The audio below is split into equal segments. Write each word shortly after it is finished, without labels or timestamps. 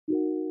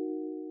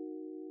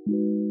Hi,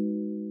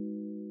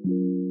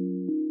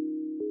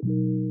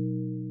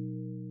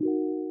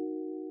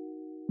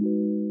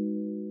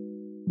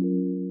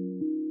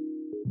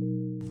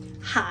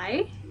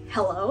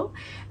 hello,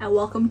 and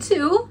welcome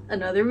to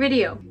another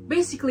video.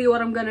 Basically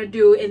what I'm gonna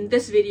do in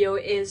this video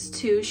is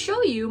to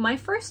show you my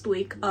first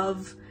week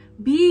of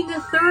being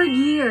a third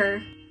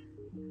year.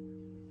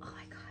 Oh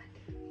my god.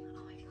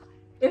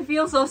 It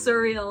feels so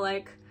surreal.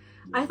 Like,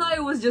 I thought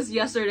it was just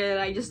yesterday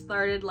that I just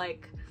started,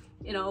 like,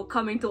 you know,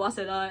 coming to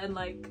Waseda and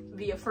like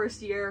be a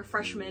first year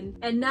freshman.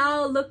 And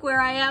now look where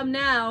I am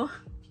now.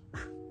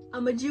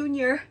 I'm a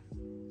junior.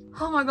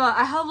 Oh my god,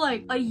 I have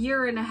like a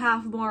year and a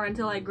half more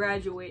until I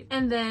graduate.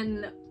 And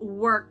then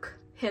work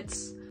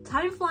hits.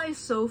 Time flies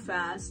so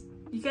fast.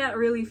 You can't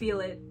really feel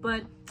it,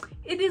 but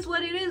it is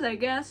what it is, I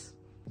guess.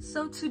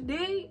 So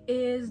today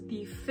is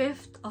the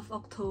 5th of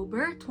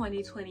October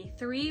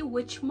 2023,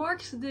 which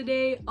marks the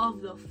day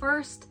of the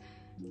first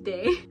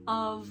day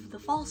of the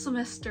fall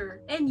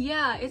semester. And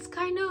yeah, it's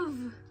kind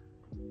of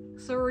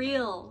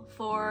surreal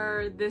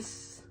for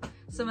this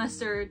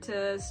semester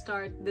to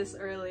start this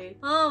early.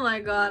 Oh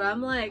my god,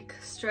 I'm like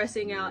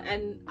stressing out,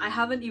 and I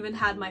haven't even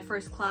had my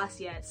first class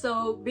yet.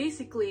 So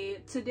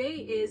basically today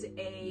is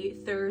a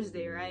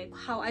Thursday, right?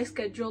 How I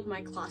scheduled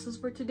my classes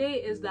for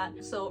today is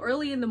that, so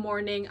early in the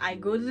morning I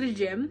go to the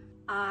gym.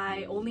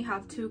 I only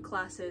have 2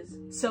 classes,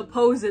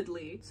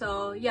 supposedly.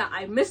 So yeah,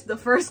 I missed the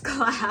first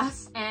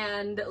class,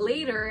 and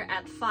later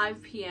at 5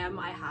 p.m.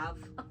 I have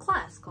a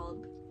class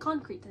called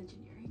concrete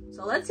engineering.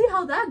 So let's see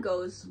how that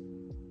goes.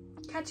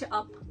 Catch you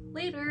up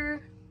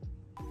later.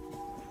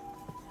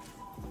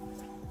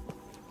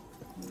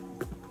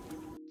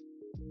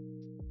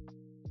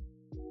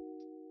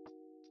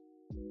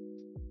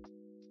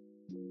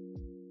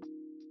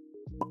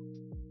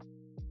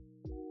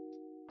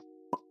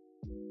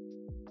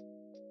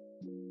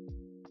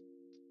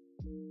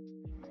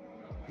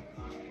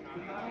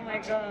 Oh my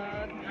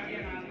god.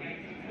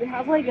 We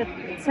have like a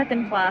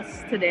second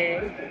class today,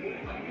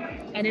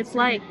 and it's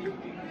like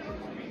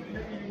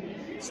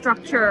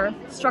structure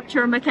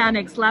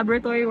mechanics,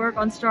 laboratory work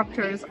on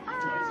structures.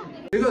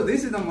 Because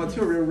this is the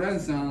material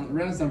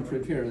ransom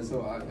prepared,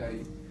 so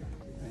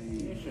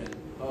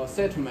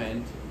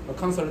settlement, a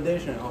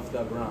consolidation of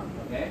the ground.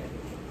 Okay.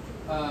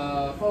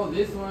 For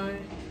this one,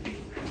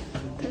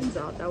 Turns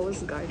out that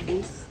was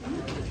guidance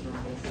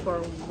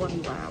for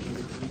one lab.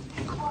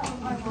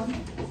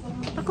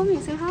 Takumi,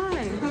 say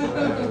hi.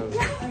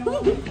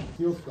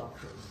 steel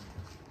structures.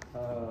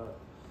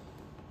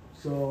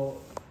 So.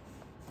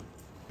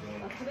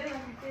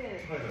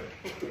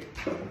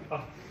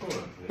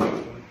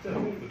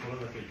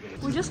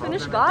 We just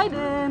finished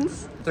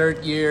guidance.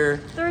 Third year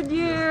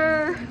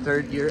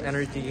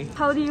energy.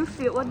 How do you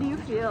feel? What do you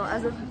feel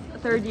as a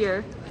third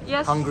year?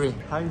 Yes. Hungry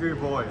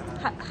boy.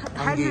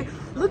 Hungry.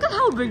 Look at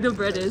how big the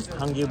bread is.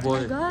 Hungry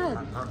boy. Oh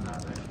my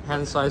god.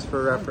 Hand size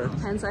for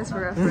reference. Hand size for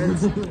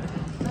reference.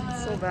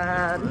 So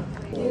bad.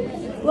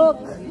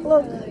 Look.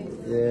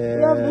 Yeah.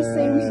 We have the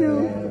same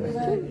shoe.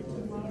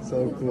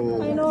 So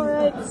cool. I know,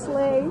 right?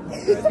 Slay.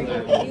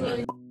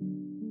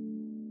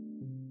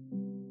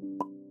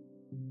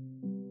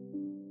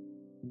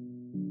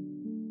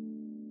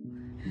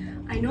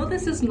 I know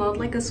this is not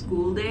like a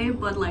school day,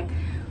 but like,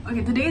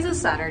 okay, today is a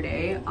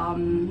Saturday,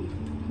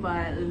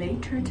 but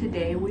later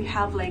today we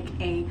have like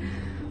a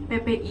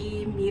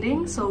PPE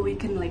meeting, so we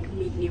can like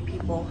meet new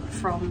people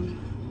from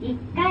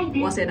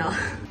Waseda.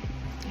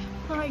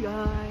 Hi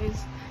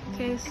guys.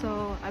 Okay,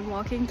 so I'm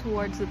walking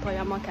towards the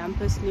Toyama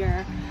campus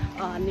near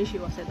Nishi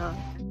Waseda.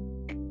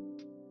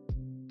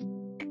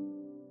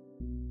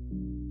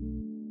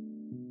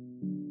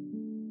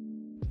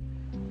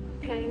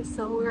 Okay,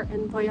 so we're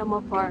in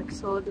Toyama Park.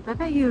 So the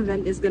PPE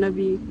event is gonna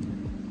be,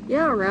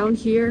 yeah, around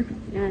here.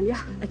 And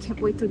yeah, I can't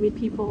wait to meet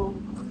people.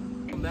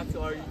 Welcome back to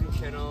our YouTube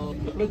channel.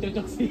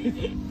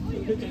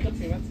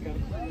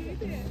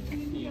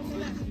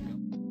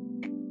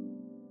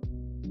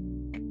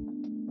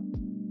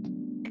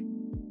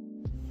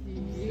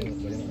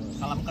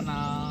 Salam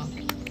kenal.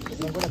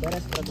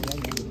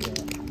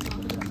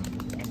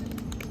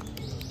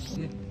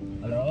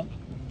 Halo.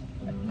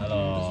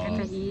 Halo.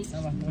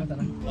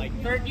 Like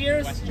third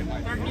years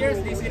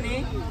di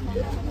sini.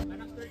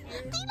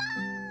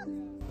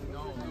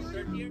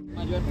 Third year.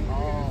 Majuan.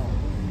 Oh.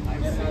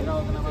 Biar nggak tahu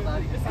kenapa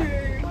tadi kesan.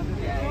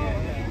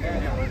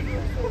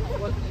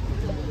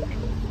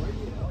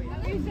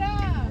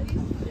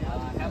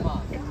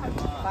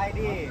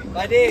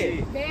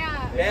 Padi. Bea.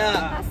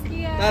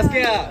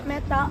 Taskia.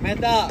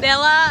 Meta.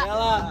 Della.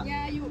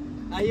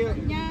 Ayu.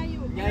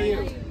 Nyayu.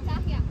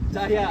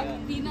 Cahya.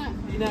 Dina.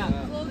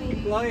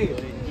 Chloe.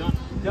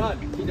 John.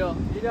 Dido.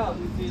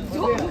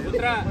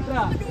 Putra.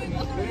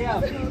 William.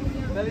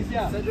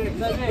 Felicia. Cedric.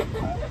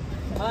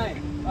 Hai.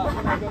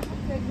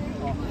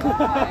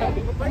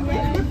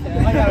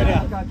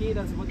 Udah. Kaki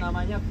dan sebut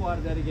namanya, keluar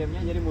dari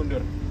gamenya jadi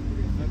mundur.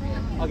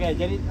 Oke,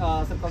 jadi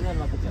circle-nya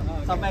 5 kecil.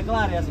 Sampai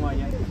kelar ya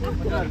semuanya.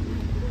 Mundur.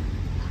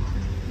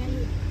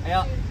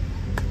 Ayo.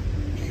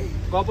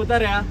 Gua putar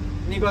ya.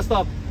 Ini gua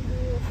stop.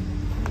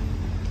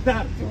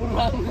 Nah,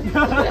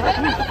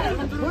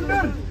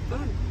 mundur.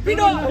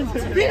 Pino.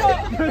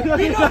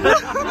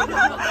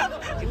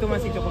 Itu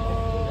masih cukup.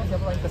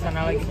 Siapa lagi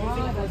kesana lagi?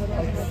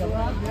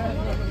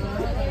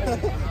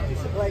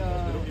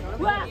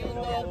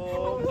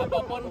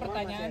 Apapun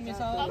pertanyaan,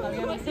 misal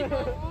kalian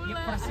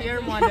first year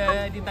mau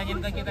ada ditanyain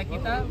ke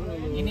kita,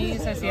 ini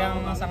sesi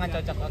yang sangat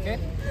cocok, oke?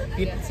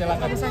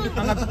 Silakan.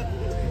 Angkat.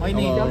 Oh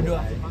ini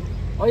berdua.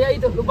 Oh ya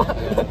itu lupa.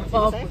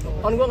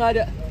 Kawan gua nggak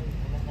ada.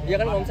 Dia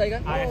kan ngomsai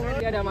kan?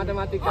 Ini ada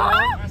matematika.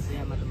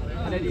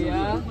 Ada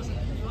dia.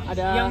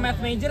 Ada yang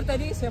math major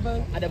tadi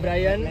siapa? Ada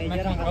Brian.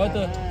 Oh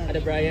tuh. Ada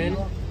Brian.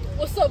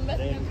 Usum math.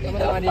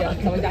 Sama dia,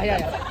 sama Cahaya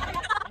ya.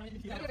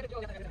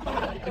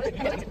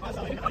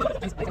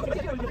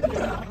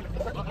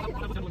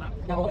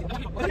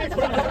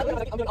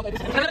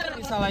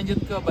 Bisa lanjut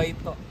ke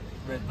Baito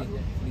berarti.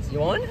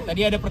 Yon?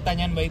 Tadi ada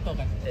pertanyaan Baito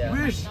kan? Ya.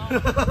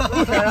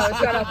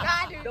 Sekarang.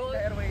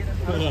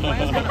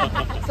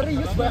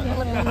 Serius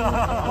banget.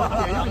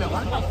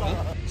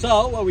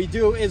 So what we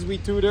do is we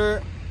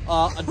tutor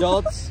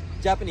adults,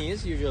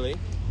 Japanese usually,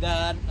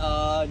 that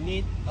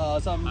need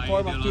some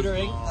form of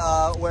tutoring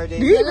where they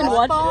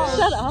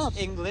Shut up.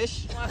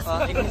 English.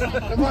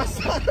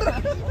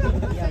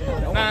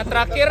 Nah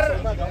terakhir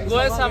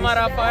gue sama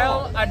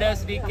Rafael ada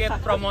sedikit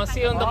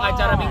promosi untuk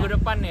acara minggu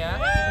depan ya.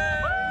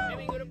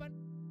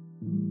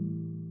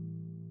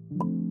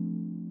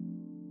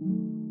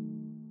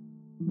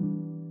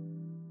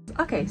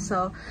 Okay,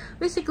 so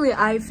basically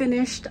I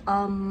finished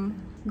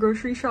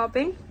grocery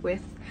shopping with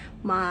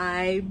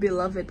my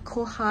beloved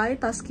Kohai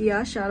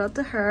Taskia, shout out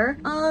to her.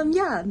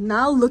 Yeah,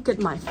 now look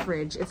at my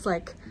fridge. It's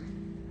like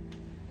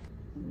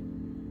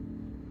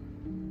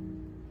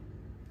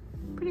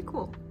pretty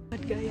cool.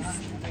 But guys,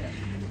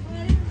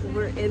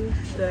 we're in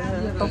the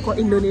Toko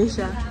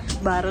Indonesia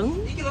bareng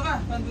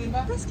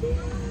Taskia.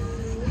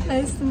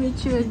 Nice to meet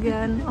you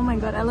again. Oh my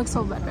god, I look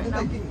so bad right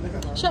now.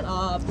 Shut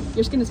up.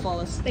 Your skin is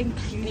flawless. Thank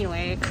you.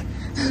 Anyway.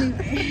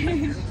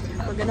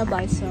 We're gonna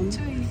buy some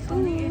food.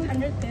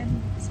 110,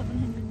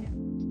 700 yen.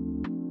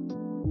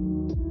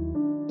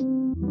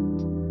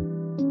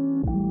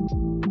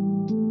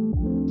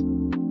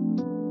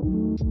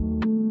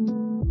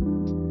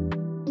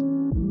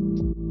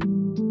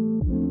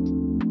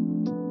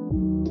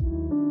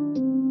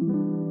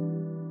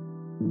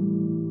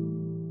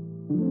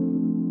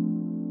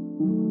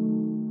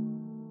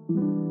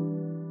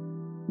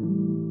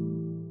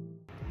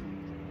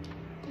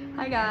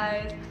 Hi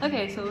guys.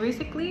 Okay, so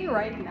basically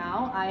right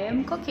now I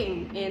am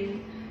cooking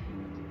in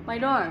my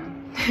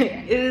dorm.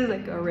 It is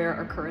like a rare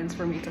occurrence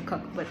for me to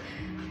cook, but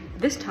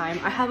this time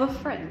I have a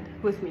friend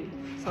with me,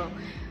 so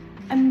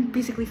I'm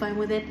basically fine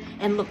with it.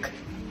 And look,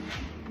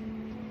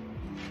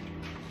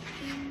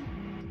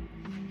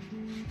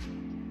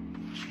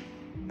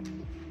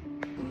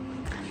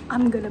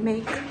 I'm gonna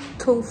make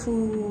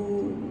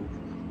tofu,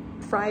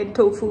 fried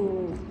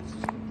tofu,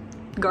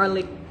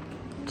 garlic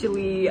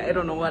chili, I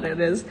don't know what it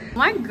is.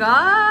 My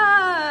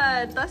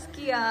god,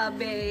 Taskia,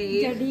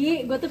 babe.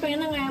 Jadi gue tuh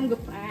pengen ayam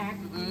geprek,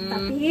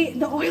 tapi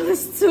the oil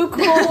is too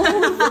cold,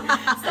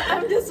 so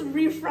I'm just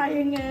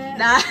refrying it.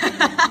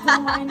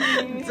 Don't mind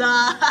me.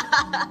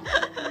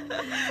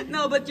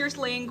 No, but you're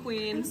slaying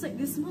queen. It's like,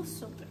 this smells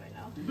so good right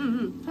now.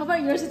 How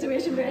about your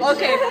situation, babe?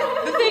 Okay,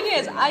 the thing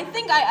is, I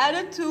think I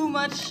added too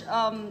much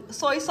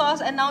soy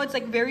sauce and now it's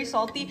like very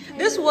salty.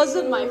 This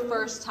wasn't my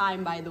first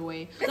time, by the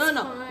way.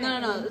 No.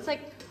 It's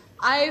like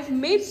I've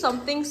made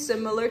something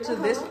similar to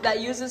this that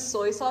uses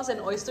soy sauce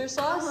and oyster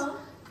sauce.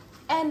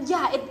 And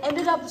yeah, it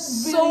ended up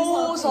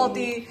so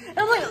salty. And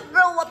I'm like,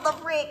 girl, what the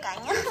frick? I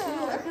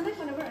feel like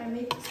whenever I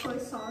make soy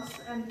sauce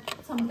and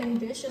something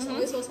dish is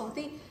always so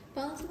salty,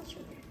 balance with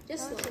sugar.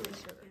 Just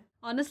slowly.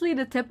 Honestly,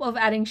 the tip of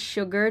adding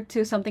sugar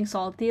to something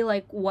salty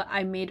like what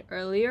I made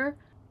earlier,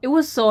 it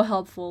was so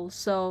helpful.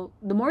 So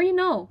the more you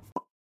know.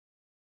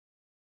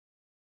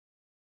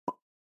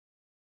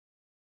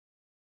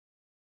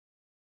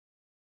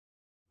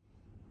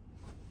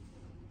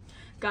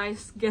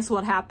 Guys, guess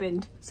what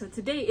happened? So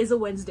today is a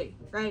Wednesday,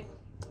 right?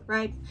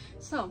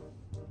 So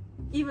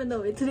even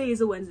though today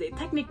is a Wednesday,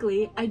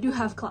 technically I do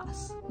have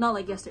class, not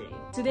like yesterday.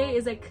 Today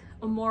is like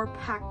a more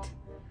packed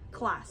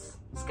class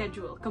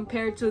schedule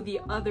compared to the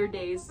other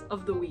days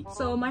of the week.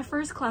 So my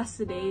first class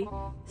today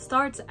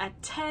starts at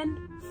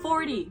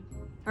 10:40.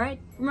 All right,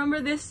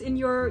 remember this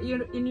in your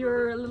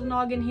little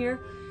noggin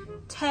here.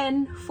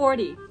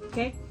 10:40.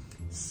 Okay.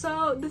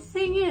 So the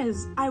thing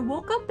is, I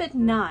woke up at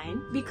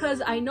 9 because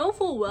I know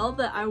full well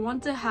that I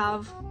want to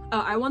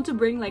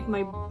bring like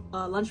my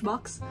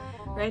lunchbox,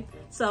 right?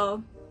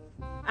 So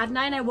at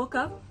 9 I woke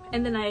up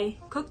and then I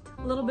cooked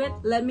a little bit,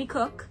 let me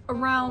cook.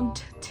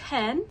 Around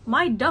 10,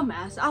 my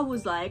dumbass, I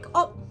was like,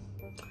 oh,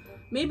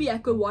 maybe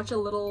I could watch a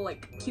little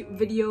like cute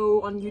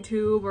video on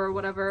YouTube or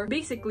whatever.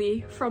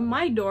 Basically, from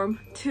my dorm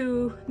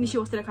to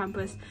Nishi Waseda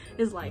campus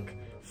is like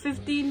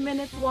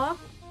 15-minute walk.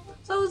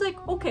 So I was like,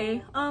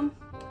 okay,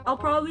 I'll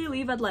probably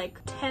leave at like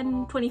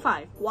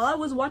 10:25. While I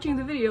was watching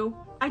the video,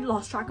 I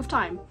lost track of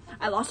time.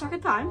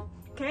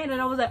 Okay, and then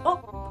I was like,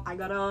 oh, I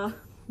gotta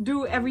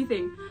do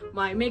everything.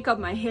 My makeup,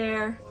 my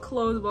hair,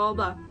 clothes, blah,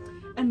 blah, blah.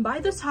 And by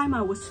the time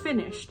I was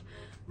finished,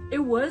 it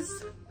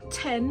was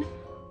 10.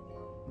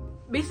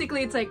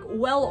 Basically, it's like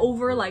well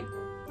over like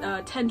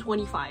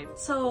 10:25.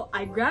 So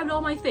I grabbed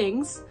all my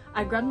things.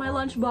 I grabbed my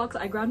lunchbox.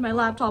 I grabbed my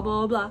laptop,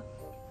 blah, blah, blah.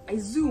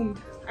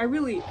 I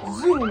really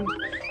zoomed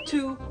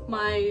to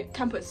my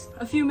campus.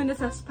 A few minutes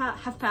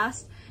have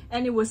passed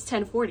and it was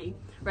 10:40,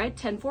 right?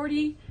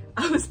 10:40,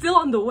 I was still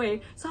on the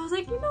way. So I was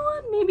like, you know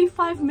what? Maybe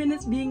 5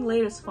 minutes being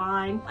late is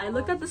fine. I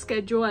looked at the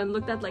schedule and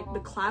looked at like the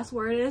class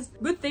where it is.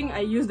 Good thing I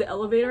used the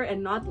elevator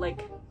and not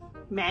like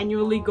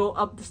manually go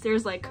up the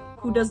stairs. Like,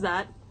 who does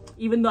that?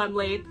 Even though I'm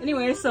late.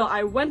 Anyway, so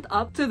I went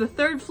up to the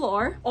 3rd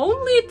floor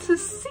only to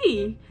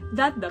see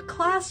that the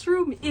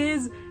classroom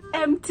is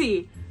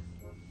empty.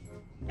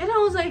 And I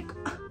was like,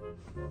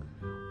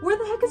 where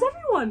the heck is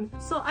everyone?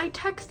 So I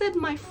texted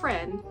my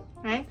friend,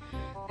 right?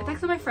 I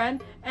texted my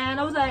friend and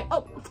I was like,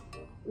 oh,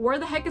 where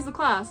the heck is the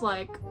class?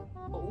 Like,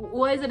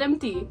 why is it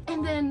empty?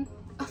 And then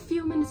a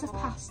few minutes have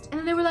passed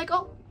and they were like,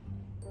 oh,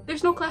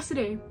 there's no class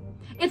today.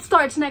 It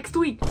starts next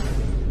week.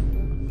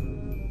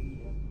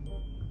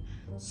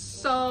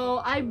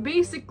 So I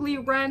basically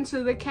ran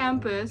to the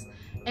campus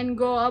and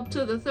go up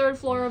to the 3rd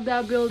floor of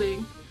that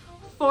building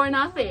for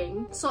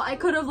nothing. So I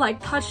could have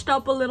like touched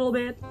up a little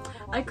bit.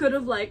 I could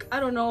have like, I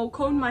don't know,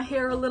 combed my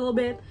hair a little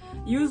bit,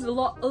 used a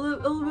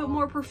little bit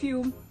more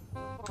perfume,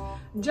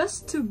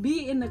 just to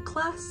be in a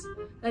class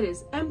that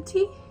is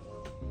empty.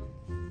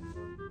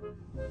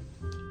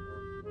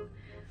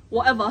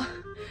 Whatever.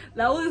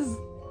 That was,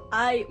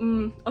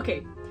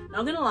 okay,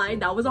 not gonna lie,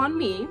 that was on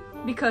me,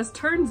 because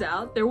turns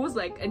out there was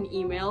like an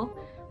email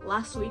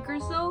last week or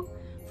so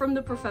from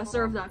the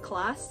professor of that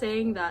class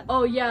saying that,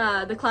 oh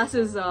yeah, the class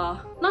is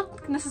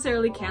not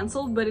necessarily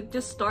cancelled, but it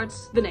just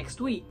starts the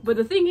next week. But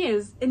the thing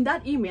is, in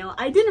that email,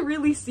 I didn't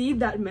really see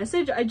that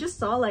message. I just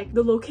saw like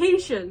the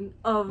location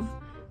of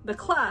the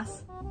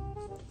class.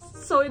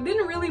 So it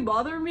didn't really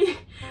bother me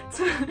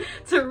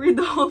to read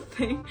the whole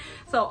thing.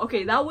 So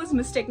okay, that was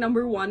mistake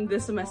number 1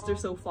 this semester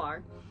so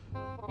far.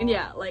 And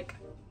yeah, like,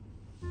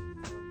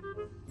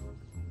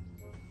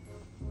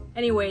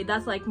 anyway,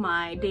 that's like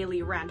my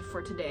daily rant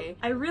for today.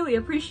 I really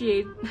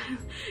appreciate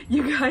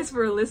you guys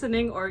for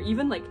listening or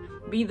even like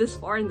be this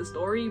far in the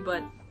story,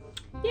 but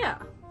yeah,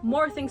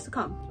 more things to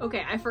come.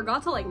 Okay, I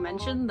forgot to like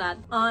mention that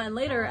and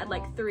later at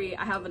like 3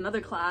 I have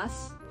another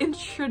class,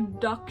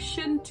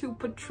 Introduction to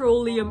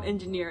Petroleum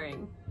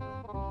Engineering.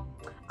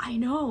 I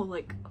know,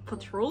 like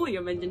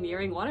petroleum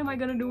engineering, what am I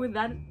gonna do with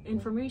that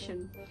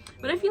information?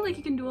 But I feel like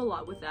you can do a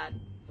lot with that.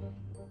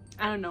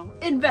 I don't know.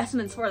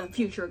 Investments for the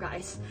future,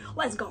 guys.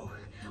 Let's go.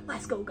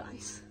 Let's go,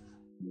 guys.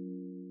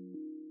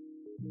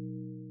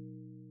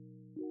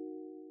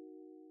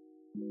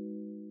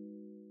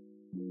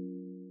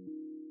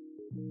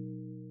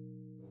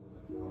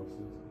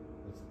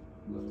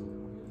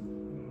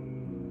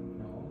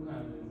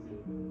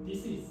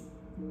 This is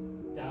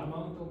the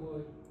amount of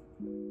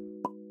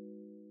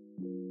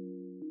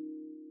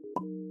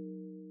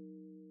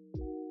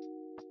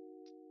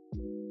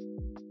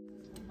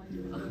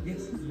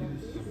Yes.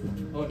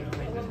 Oh no, I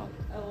can help.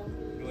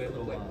 Do I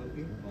look like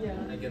cooking? Yeah.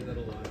 I get that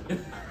a lot.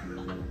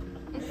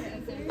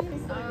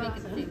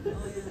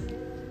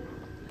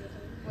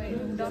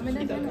 Wait,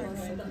 dominant.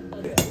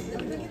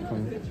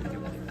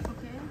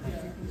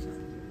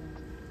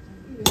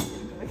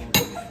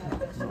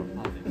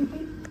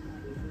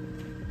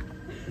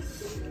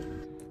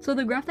 So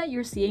the graph that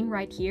you're seeing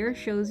right here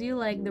shows you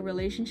like the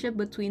relationship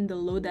between the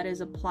load that is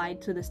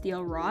applied to the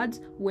steel rods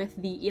with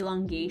the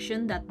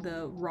elongation that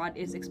the rod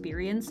is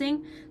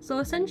experiencing. So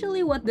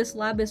essentially what this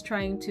lab is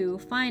trying to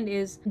find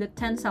is the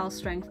tensile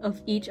strength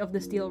of each of the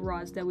steel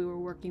rods that we were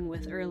working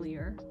with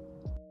earlier.